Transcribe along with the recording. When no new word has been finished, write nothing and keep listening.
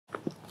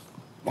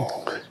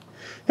Hey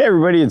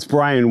everybody, it's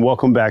Brian.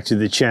 Welcome back to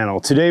the channel.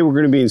 Today we're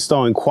going to be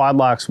installing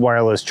Quadlock's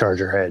wireless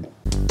charger head.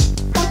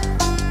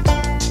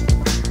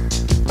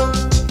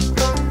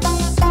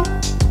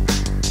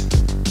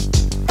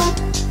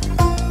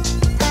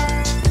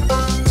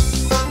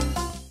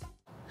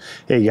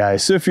 Hey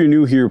guys, so if you're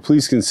new here,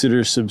 please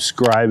consider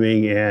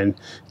subscribing and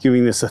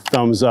giving this a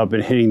thumbs up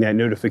and hitting that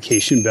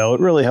notification bell. It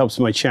really helps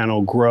my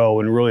channel grow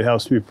and really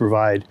helps me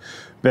provide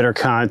better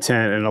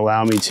content and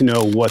allow me to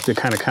know what the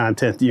kind of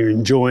content that you're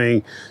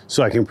enjoying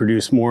so I can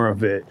produce more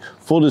of it.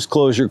 Full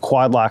disclosure,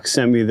 Quadlock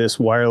sent me this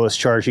wireless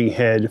charging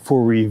head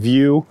for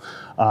review.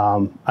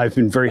 I've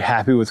been very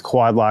happy with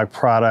Quadlock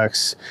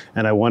products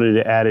and I wanted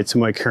to add it to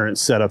my current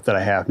setup that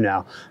I have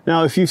now.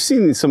 Now, if you've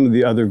seen some of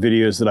the other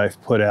videos that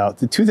I've put out,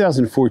 the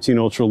 2014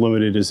 Ultra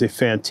Limited is a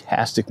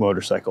fantastic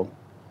motorcycle.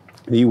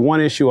 The one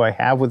issue I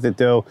have with it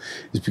though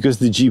is because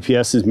the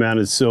GPS is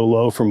mounted so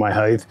low for my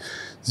height,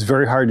 it's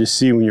very hard to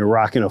see when you're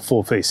rocking a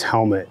full face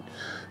helmet.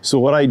 So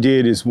what I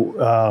did is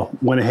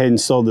went ahead and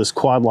installed this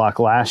Quadlock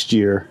last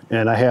year,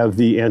 and I have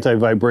the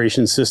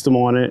anti-vibration system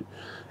on it,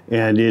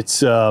 and it's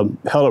held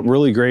up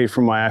really great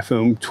for my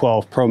iPhone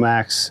 12 Pro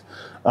Max.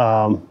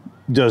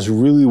 Does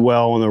really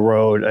well on the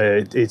road.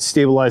 It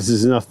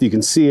stabilizes enough that you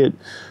can see it,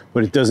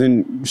 but it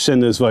doesn't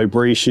send those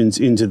vibrations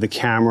into the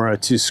camera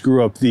to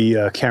screw up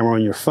the camera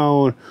on your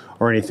phone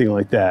or anything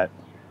like that.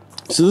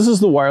 So this is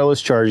the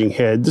wireless charging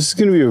head. This is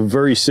going to be a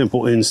very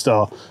simple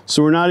install,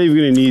 so we're not even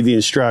going to need the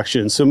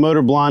instructions. So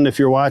Motor Blonde, if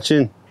you're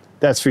watching,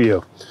 that's for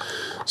you.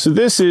 So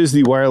this is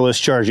the wireless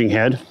charging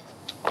head.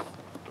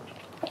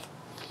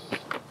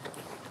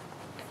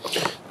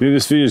 Maybe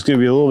this video is going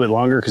to be a little bit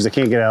longer because I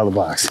can't get out of the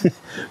box.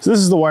 So this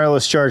is the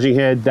wireless charging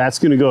head. That's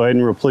going to go ahead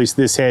and replace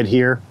this head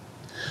here.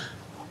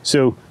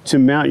 So to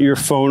mount your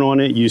phone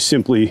on it, you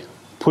simply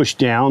push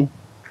down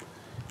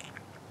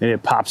and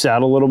it pops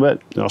out a little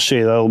bit. I'll show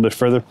you that a little bit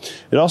further.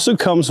 It also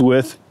comes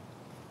with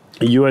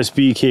a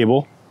USB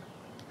cable,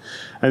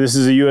 and this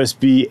is a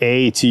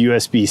USB-A to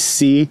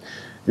USB-C.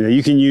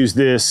 You can use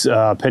this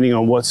depending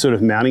on what sort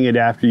of mounting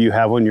adapter you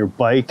have on your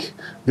bike.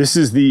 This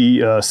is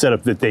the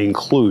setup that they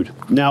include.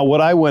 Now,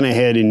 what I went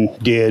ahead and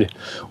did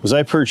was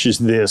I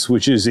purchased this,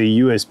 which is a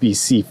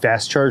USB-C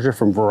fast charger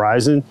from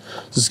Verizon.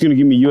 This is going to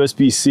give me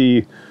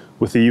USB-C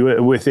with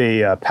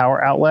a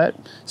power outlet.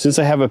 Since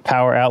I have a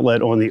power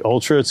outlet on the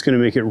Ultra, it's going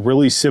to make it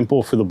really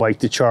simple for the bike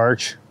to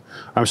charge.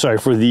 I'm sorry,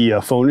 for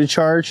the phone to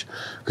charge,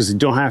 because you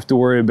don't have to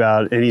worry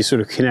about any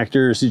sort of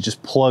connectors. It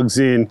just plugs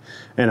in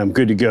and I'm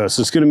good to go.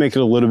 So it's going to make it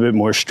a little bit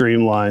more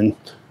streamlined.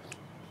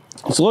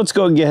 So let's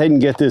go ahead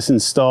and get this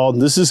installed.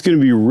 This is going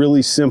to be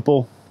really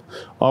simple.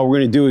 All we're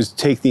going to do is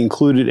take the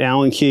included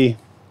Allen key,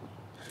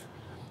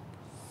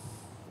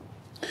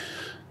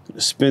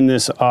 spin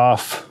this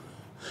off.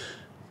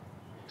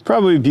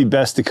 Probably be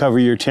best to cover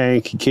your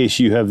tank in case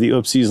you have the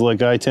oopsies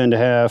like I tend to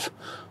have,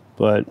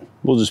 but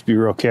we'll just be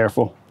real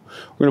careful.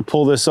 We're going to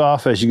pull this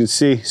off. As you can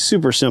see,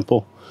 super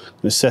simple. I'm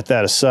going to set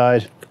that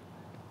aside.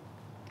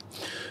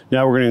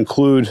 Now we're going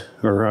to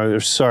we're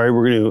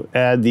going to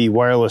add the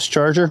wireless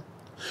charger.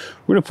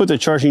 We're going to put the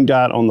charging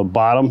dot on the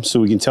bottom so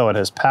we can tell it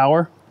has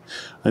power,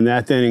 and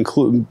that then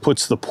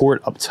puts the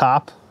port up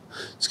top.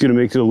 It's going to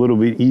make it a little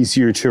bit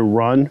easier to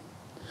run.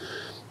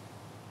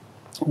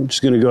 I'm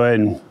just going to go ahead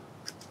and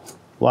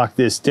lock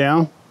this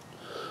down.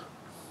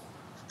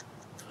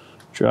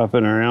 Drop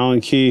in our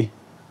Allen key.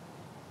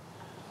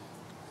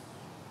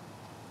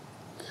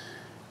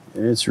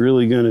 And it's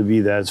really going to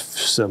be that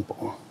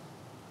simple.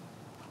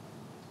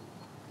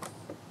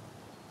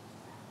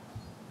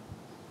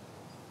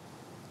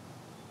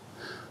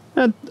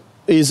 That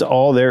is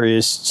all there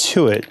is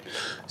to it.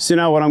 So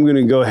now what I'm going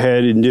to go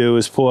ahead and do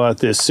is pull out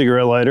this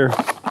cigarette lighter.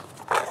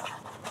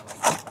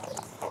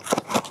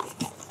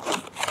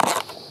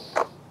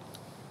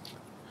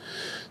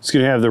 It's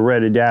going to have the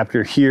red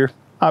adapter here.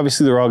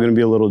 Obviously, they're all going to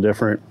be a little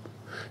different.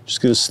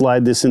 Just going to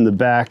slide this in the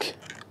back.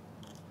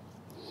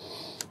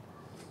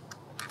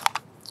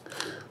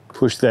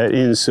 Push that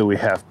in so we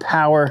have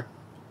power.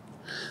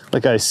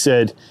 Like I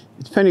said,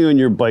 depending on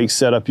your bike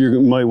setup,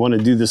 you might want to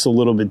do this a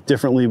little bit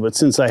differently, but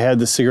since I had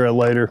the cigarette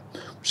lighter,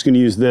 I'm just going to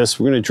use this.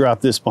 We're going to drop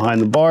this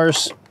behind the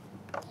bars.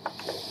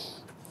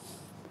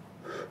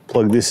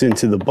 Plug this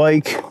into the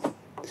bike,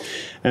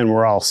 and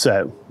we're all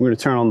set. We're going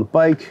to turn on the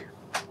bike.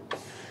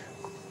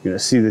 You're going to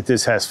see that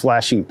this has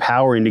flashing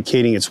power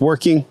indicating it's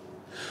working.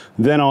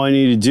 Then all I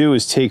need to do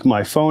is take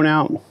my phone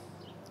out.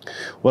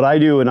 What I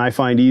do and I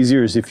find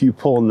easier is if you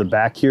pull in the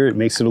back here, it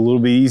makes it a little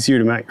bit easier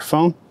to mount your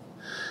phone.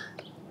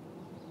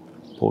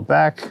 Pull it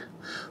back,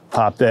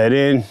 pop that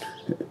in.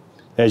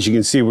 As you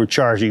can see, we're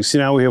charging. So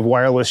now we have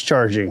wireless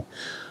charging.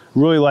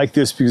 Really like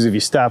this because if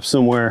you stop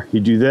somewhere, you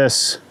do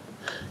this,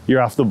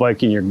 you're off the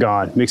bike and you're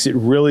gone. Makes it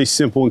really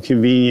simple and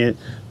convenient.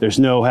 There's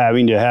no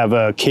having to have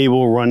a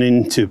cable run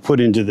in to put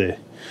into the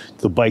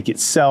bike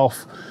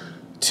itself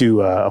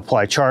to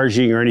apply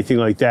charging or anything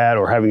like that,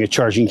 or having a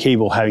charging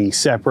cable having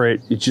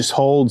separate. It just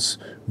holds,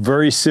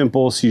 very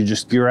simple. So you're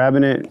just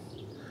grabbing it,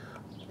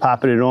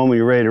 popping it on when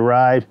you're ready to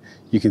ride.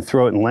 You can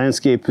throw it in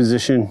landscape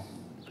position.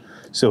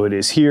 So it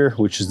is here,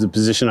 which is the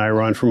position I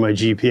run for my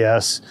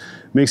GPS.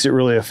 Makes it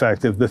really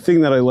effective. The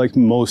thing that I like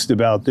most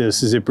about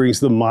this is it brings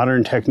the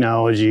modern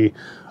technology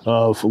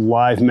of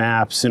live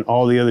maps and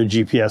all the other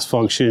GPS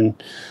function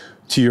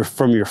to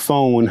from your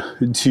phone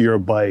to your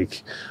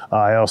bike.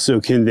 I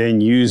also can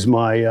then use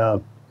my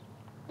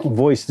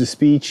voice to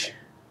speech,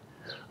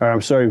 or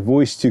I'm sorry,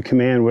 voice to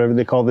command, whatever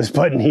they call this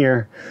button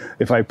here.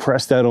 If I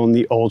press that on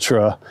the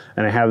Ultra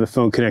and I have the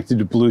phone connected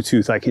to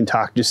Bluetooth, I can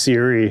talk to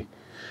Siri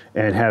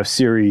and have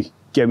Siri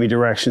get me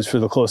directions for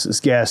the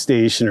closest gas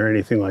station or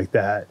anything like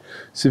that.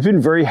 So I've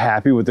been very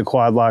happy with the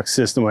quad lock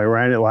system. I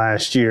ran it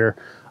last year.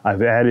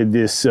 I've added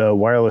this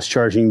wireless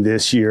charging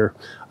this year.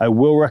 I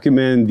will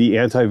recommend the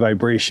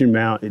anti-vibration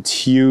mount. It's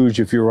huge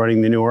if you're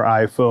running the newer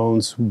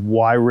iPhones.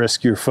 Why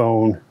risk your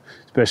phone,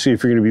 especially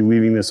if you're gonna be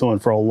leaving this on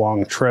for a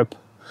long trip?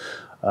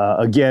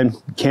 Again,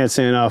 can't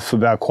say enough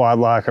about quad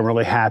lock. I'm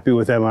really happy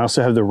with them. I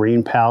also have the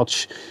rain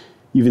pouch.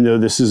 Even though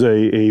this is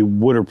a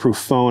waterproof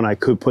phone, I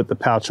could put the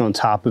pouch on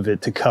top of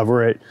it to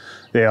cover it.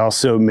 They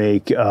also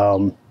make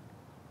a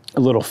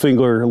little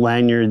finger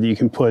lanyard that you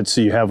can put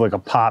so you have like a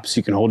pop so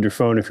you can hold your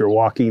phone if you're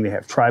walking. They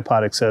have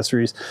tripod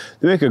accessories.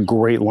 They make a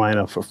great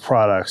lineup of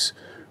products.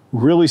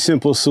 Really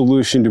simple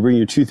solution to bring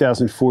your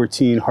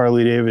 2014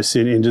 Harley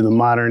Davidson into the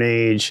modern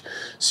age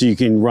so you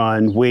can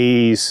run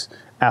Waze,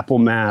 Apple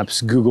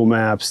Maps, Google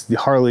Maps, the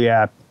Harley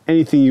app,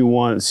 anything you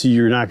want so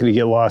you're not going to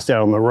get lost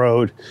out on the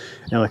road.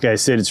 And like I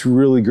said, it's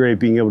really great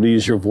being able to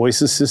use your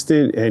voice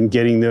assistant and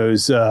getting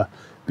those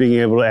being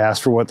able to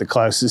ask for what the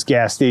closest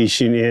gas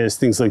station is,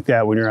 things like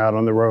that when you're out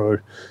on the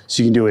road,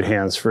 so you can do it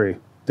hands-free.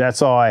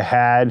 That's all I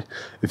had.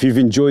 If you've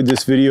enjoyed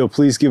this video,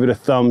 please give it a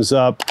thumbs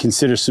up,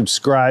 consider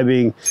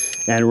subscribing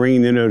and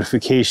ringing the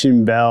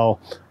notification bell.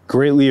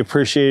 Greatly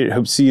appreciate it.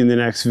 Hope to see you in the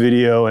next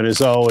video. And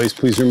as always,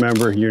 please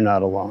remember, you're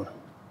not alone.